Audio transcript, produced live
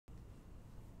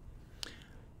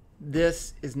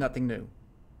this is nothing new,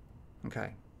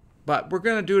 okay? But we're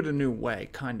going to do it a new way,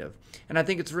 kind of. And I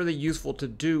think it's really useful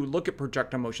to look at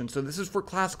projectile motion. So this is for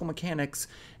classical mechanics,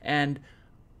 and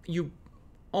you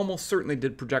almost certainly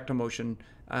did projectile motion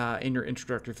in your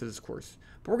introductory physics course.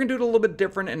 But we're going to do it a little bit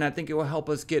different, and I think it will help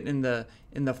us get in the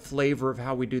flavor of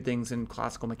how we do things in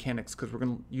classical mechanics, because we're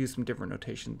going to use some different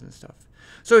notations and stuff.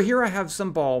 So here I have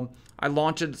some ball. I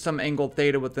launch at some angle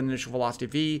theta with an initial velocity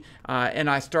v, and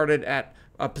I started at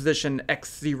a position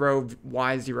x0,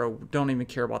 y0. Don't even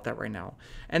care about that right now.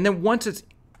 And then once it's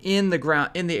in the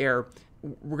ground, in the air,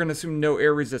 we're going to assume no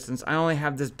air resistance. I only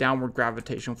have this downward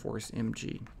gravitational force,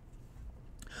 mg.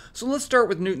 So let's start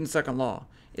with Newton's second law.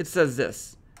 It says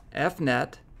this: F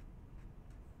net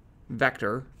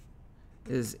vector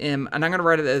is m, and I'm going to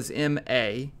write it as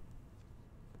ma.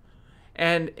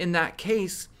 And in that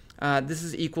case, this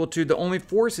is equal to, the only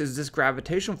force is this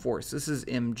gravitational force. This is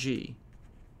mg.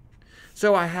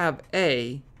 So I have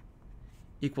A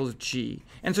equals g.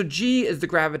 And so g is the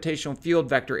gravitational field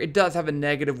vector. It does have a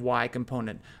negative y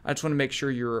component. I just want to make sure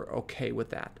you're okay with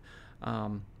that.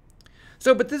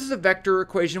 But this is a vector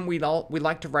equation. We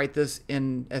like to write this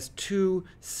as two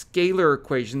scalar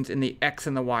equations in the x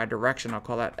and the y direction. I'll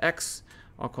call that x.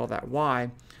 I'll call that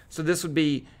y. So this would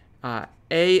be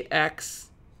ax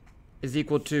is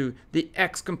equal to the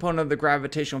x component of the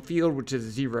gravitational field, which is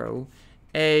 0.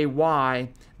 Ay,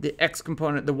 the x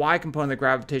component, the y component of the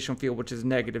gravitational field, which is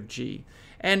negative g.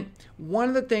 And one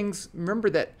of the things, remember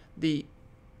that the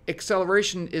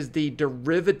acceleration is the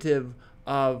derivative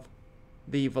of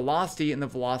the velocity, and the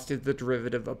velocity is the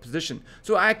derivative of position.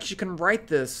 So I actually can write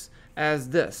this as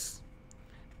this,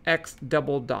 x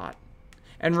double dot.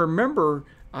 And remember,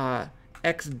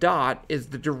 x dot is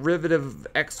the derivative of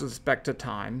x with respect to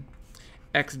time.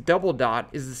 X double dot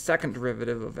is the second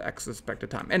derivative of x with respect to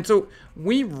time. And so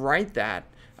we write that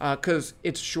because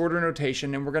it's shorter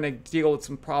notation, and we're going to deal with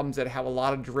some problems that have a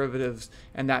lot of derivatives,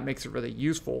 and that makes it really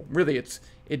useful. Really,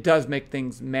 it does make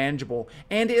things manageable,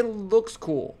 and it looks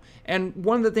cool. And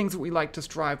one of the things that we like to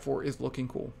strive for is looking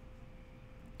cool.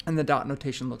 And the dot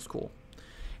notation looks cool.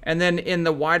 And then in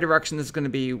the y direction, this is going to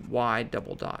be y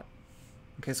double dot.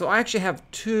 Okay, so I actually have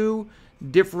two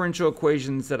differential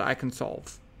equations that I can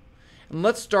solve. And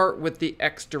let's start with the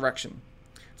x direction.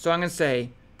 So I'm going to say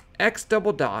x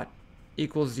double dot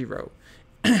equals 0.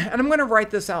 And I'm going to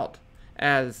write this out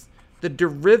as the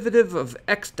derivative of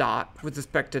x dot with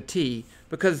respect to t,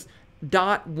 because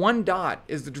one dot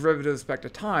is the derivative with respect to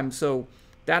time. So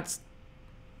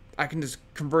I can just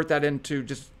convert that into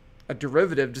just a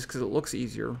derivative just because it looks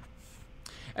easier.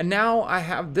 And now I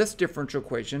have this differential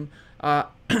equation.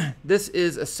 This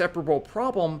is a separable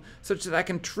problem such that I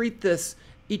can treat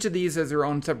each of these as their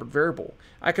own separate variable.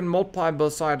 I can multiply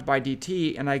both sides by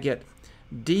dt, and I get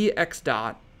dx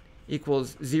dot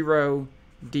equals 0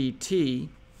 dt.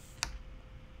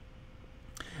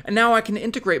 And now I can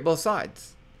integrate both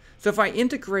sides. So if I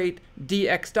integrate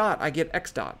dx dot, I get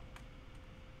x dot.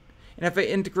 And if I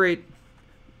integrate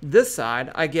this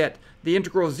side, I get the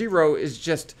integral 0 is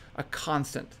just a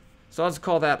constant. So let's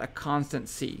call that a constant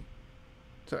c.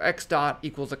 So x dot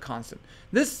equals a constant.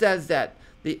 This says that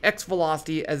the x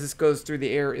velocity as this goes through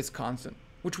the air is constant,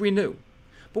 which we knew.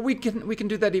 But we can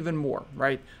do that even more,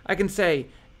 right? I can say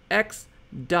x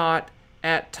dot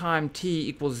at time t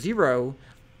equals 0.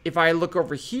 If I look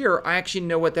over here, I actually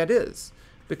know what that is,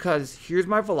 because here's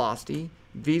my velocity,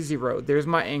 v0. There's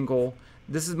my angle.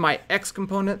 This is my x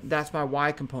component. That's my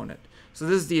y component. So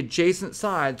this is the adjacent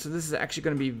side. So this is actually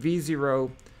going to be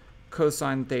v0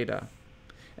 cosine theta.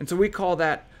 And so we call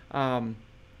that,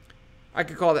 I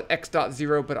could call that x dot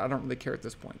 0, but I don't really care at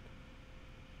this point.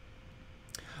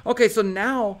 Okay, so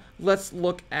now let's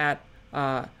look at,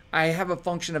 I have a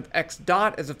function of x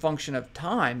dot as a function of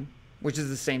time, which is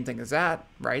the same thing as that,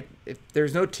 right? If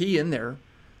there's no t in there,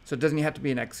 so it doesn't have to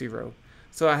be an x0.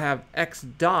 So I have x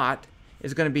dot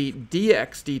is going to be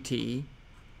dx dt,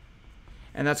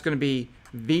 and that's going to be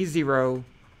v0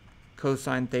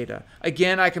 cosine theta.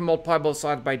 Again, I can multiply both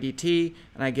sides by dt,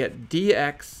 and I get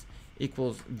dx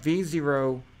equals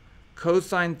v0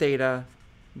 cosine theta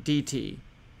dt.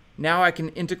 Now I can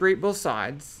integrate both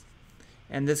sides,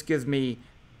 and this gives me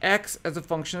x as a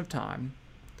function of time.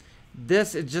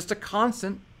 This is just a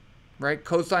constant, right?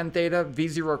 Cosine theta,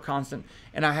 v0 constant,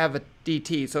 and I have a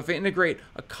dt. So if I integrate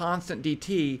a constant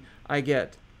dt, I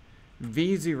get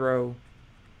v0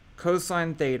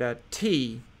 cosine theta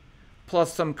t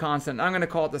plus some constant. I'm going to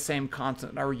call it the same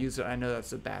constant. I will use it. I know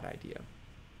that's a bad idea.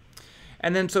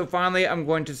 And then so finally, I'm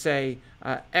going to say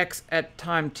x at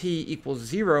time t equals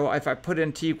 0. If I put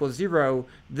in t equals 0,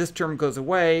 this term goes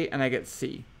away, and I get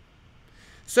c.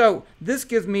 So this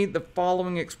gives me the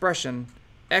following expression.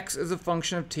 X as a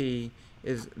function of t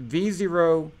is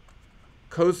v0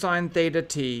 cosine theta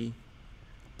t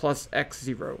plus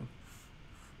x0.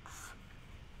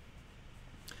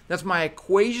 That's my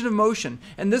equation of motion.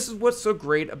 And this is what's so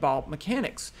great about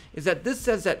mechanics, is that this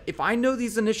says that if I know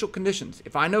these initial conditions,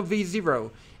 if I know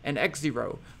v0 and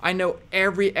x0, I know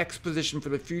every x position for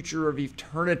the future of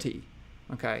eternity.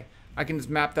 Okay, I can just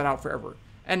map that out forever.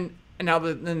 And now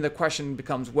then the question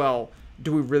becomes, well,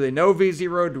 do we really know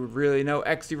v0? Do we really know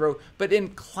x0? But in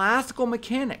classical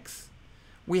mechanics,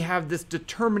 we have this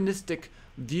deterministic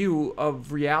view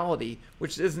of reality,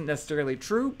 which isn't necessarily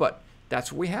true, but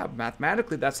that's what we have.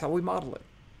 Mathematically, that's how we model it.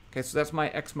 Okay, so that's my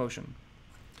x motion.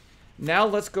 Now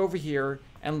let's go over here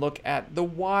and look at the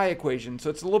y equation. So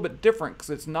it's a little bit different because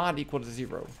it's not equal to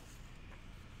 0.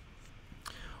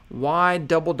 Y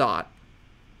double dot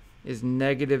is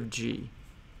negative g.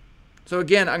 So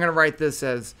again, I'm going to write this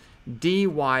as dy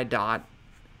dot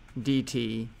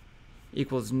dt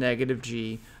equals negative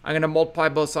g. I'm going to multiply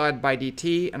both sides by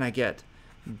dt, and I get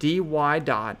dy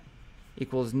dot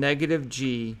equals negative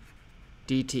g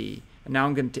dt. And now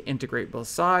I'm going to integrate both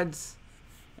sides,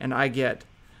 and I get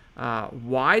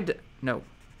y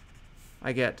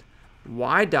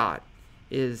dot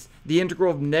is the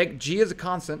integral of g is a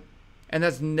constant, and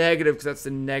that's negative because that's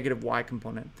the negative y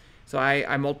component. So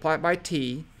I multiply it by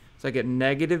t, so I get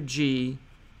negative g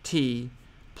t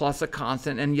plus a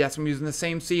constant. And yes, I'm using the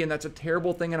same c, and that's a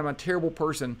terrible thing, and I'm a terrible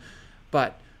person,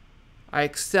 but I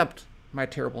accept my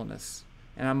terribleness,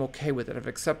 and I'm okay with it. I've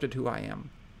accepted who I am.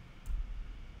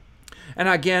 And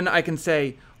again, I can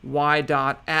say y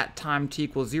dot at time t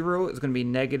equals 0 is going to be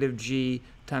negative g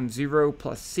times 0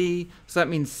 plus c. So that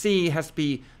means c has to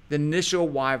be the initial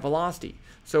y velocity.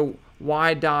 So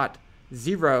y dot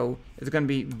 0 is going to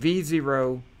be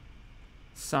v0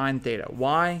 sine theta.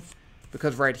 Why?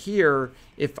 Because right here,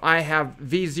 if I have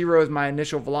v0 as my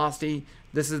initial velocity,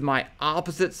 this is my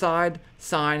opposite side.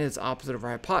 Sine is opposite of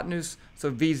our hypotenuse.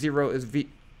 So v0 is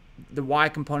the y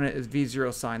component is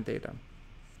v0 sine theta.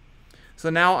 So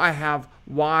now I have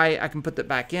y, I can put that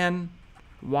back in.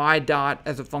 Y dot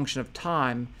as a function of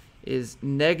time is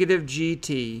negative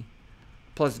gt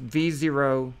plus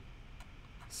v0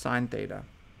 sine theta.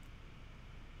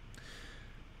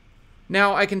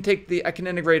 Now I can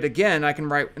integrate again. I can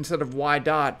write, instead of y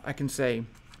dot, I can say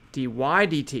dy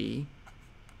dt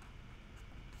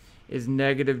is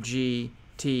negative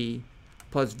gt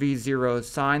plus v0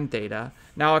 sine theta.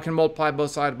 Now I can multiply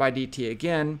both sides by dt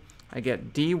again. I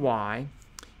get dy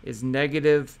is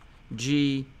negative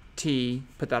gt,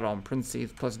 put that all in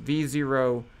parentheses, plus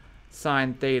v0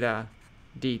 sine theta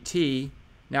dt.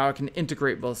 Now I can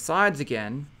integrate both sides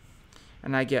again,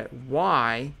 and I get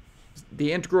y.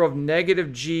 The integral of negative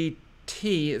gt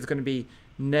is going to be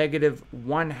negative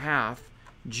 1/2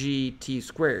 gt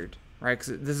squared, right?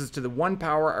 Because this is to the 1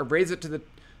 power. I raise it to the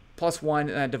plus 1,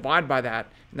 and I divide by that,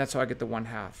 and that's how I get the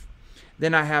 1/2.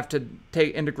 Then I have to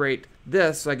integrate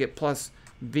this, so I get plus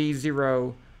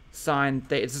v0 sine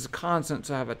theta. This is a constant,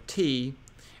 so I have a t,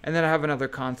 and then I have another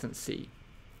constant c.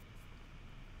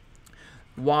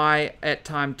 Y at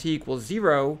time t equals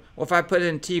 0. Well, if I put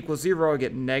in t equals 0, I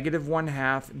get negative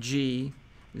 1/2 g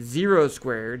 0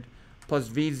 squared plus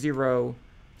v0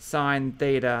 sine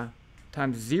theta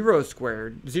times 0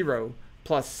 squared, 0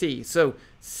 plus c. So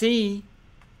c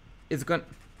is going to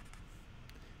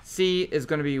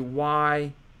be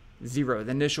y0,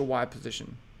 the initial y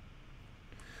position.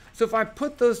 So if I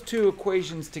put those two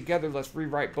equations together, let's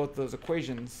rewrite both those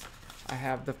equations. I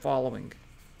have the following.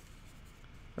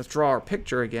 Let's draw our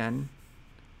picture again.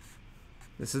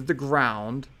 This is the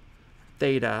ground,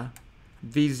 theta,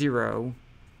 v0.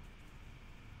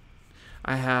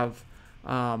 I have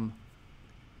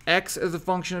x as a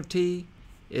function of t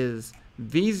is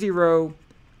v0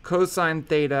 cosine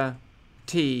theta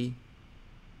t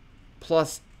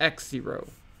plus x0.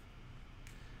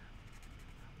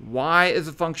 Y as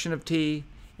a function of t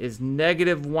is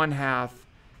negative 1/2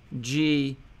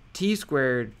 g t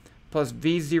squared plus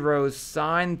v0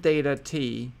 sine theta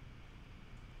t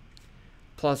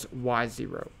plus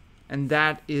y0. And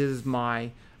that is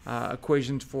my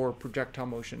equations for projectile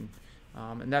motion.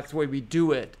 And that's the way we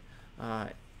do it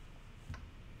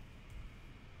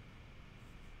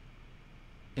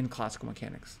in classical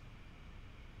mechanics.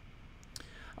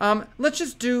 Let's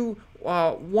just do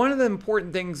one of the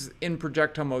important things in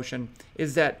projectile motion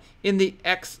is that in the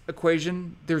x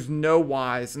equation, there's no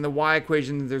y's. In the y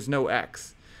equation, there's no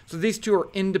x. So these two are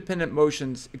independent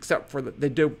motions, except for that they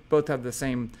do both have the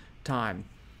same time.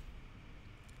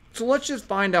 So let's just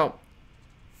find out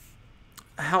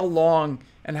how long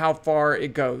and how far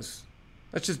it goes.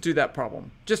 Let's just do that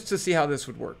problem, just to see how this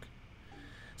would work.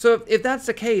 So if that's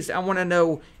the case, I want to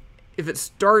know if it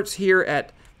starts here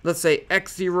at, let's say,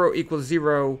 x0 equals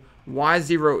 0,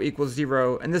 y0 equals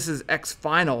 0, and this is x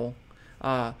final.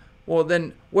 Well,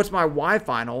 then what's my y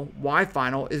final? Y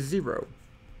final is 0.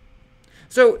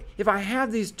 So if I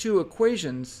have these two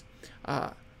equations,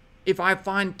 if I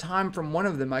find time from one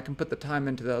of them, I can put the time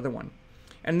into the other one.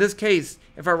 In this case,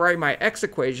 if I write my x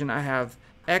equation, I have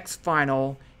x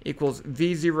final equals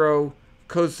v0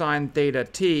 cosine theta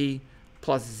t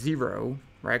plus 0,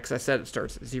 right? Because I said it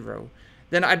starts at 0.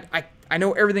 Then I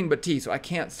know everything but t, so I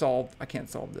can't solve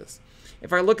this.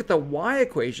 If I look at the y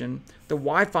equation, the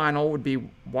y final would be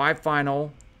y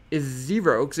final is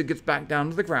 0 because it gets back down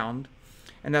to the ground,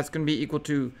 and that's going to be equal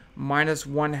to minus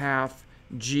 1/2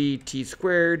 gt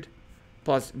squared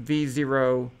plus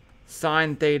v0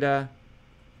 sine theta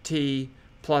t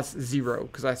plus 0,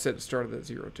 because I said it started at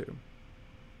 0 too.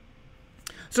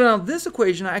 So now this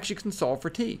equation I actually can solve for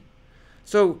t.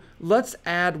 So let's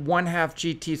add 1/2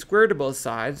 gt squared to both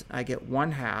sides. I get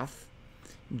 1/2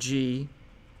 g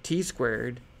t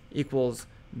squared equals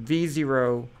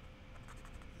v0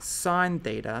 sine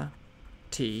theta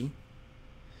t.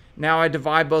 Now I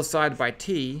divide both sides by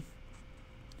t,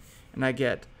 and I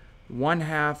get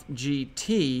 1/2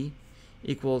 gt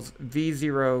equals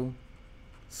v0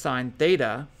 sine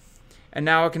theta. And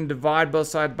now I can divide both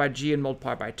sides by g and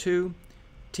multiply by 2.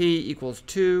 T equals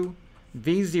 2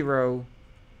 v0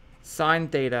 sine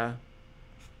theta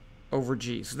over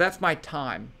g. So that's my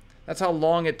time. That's how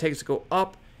long it takes to go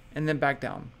up and then back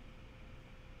down.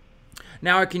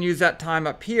 Now I can use that time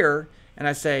up here, and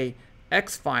I say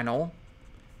x final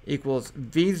equals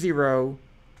v0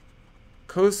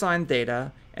 cosine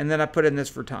theta, and then I put in this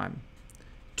for time.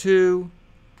 2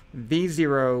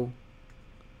 v0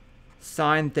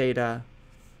 sine theta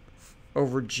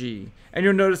over g. And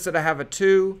you'll notice that I have a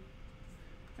 2,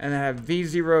 and I have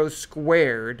v0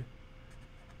 squared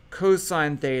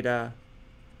cosine theta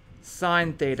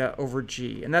sine theta over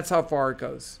g. And that's how far it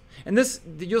goes. And this,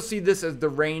 you'll see this as the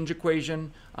range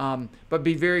equation, but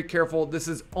be very careful. This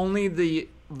is only the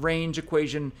range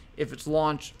equation if it's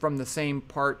launched from the same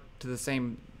part to the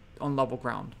same on level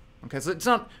ground. Okay, so it's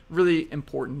not really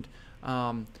important,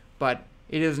 but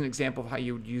it is an example of how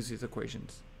you would use these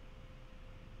equations.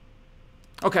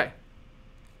 Okay,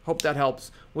 hope that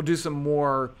helps. We'll do some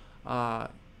more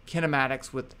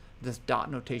kinematics with this dot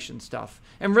notation stuff.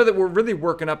 And really, what we're really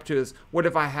working up to is, what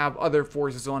if I have other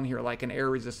forces on here, like an air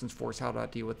resistance force? How do I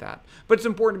deal with that? But it's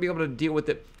important to be able to deal with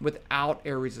it without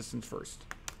air resistance first.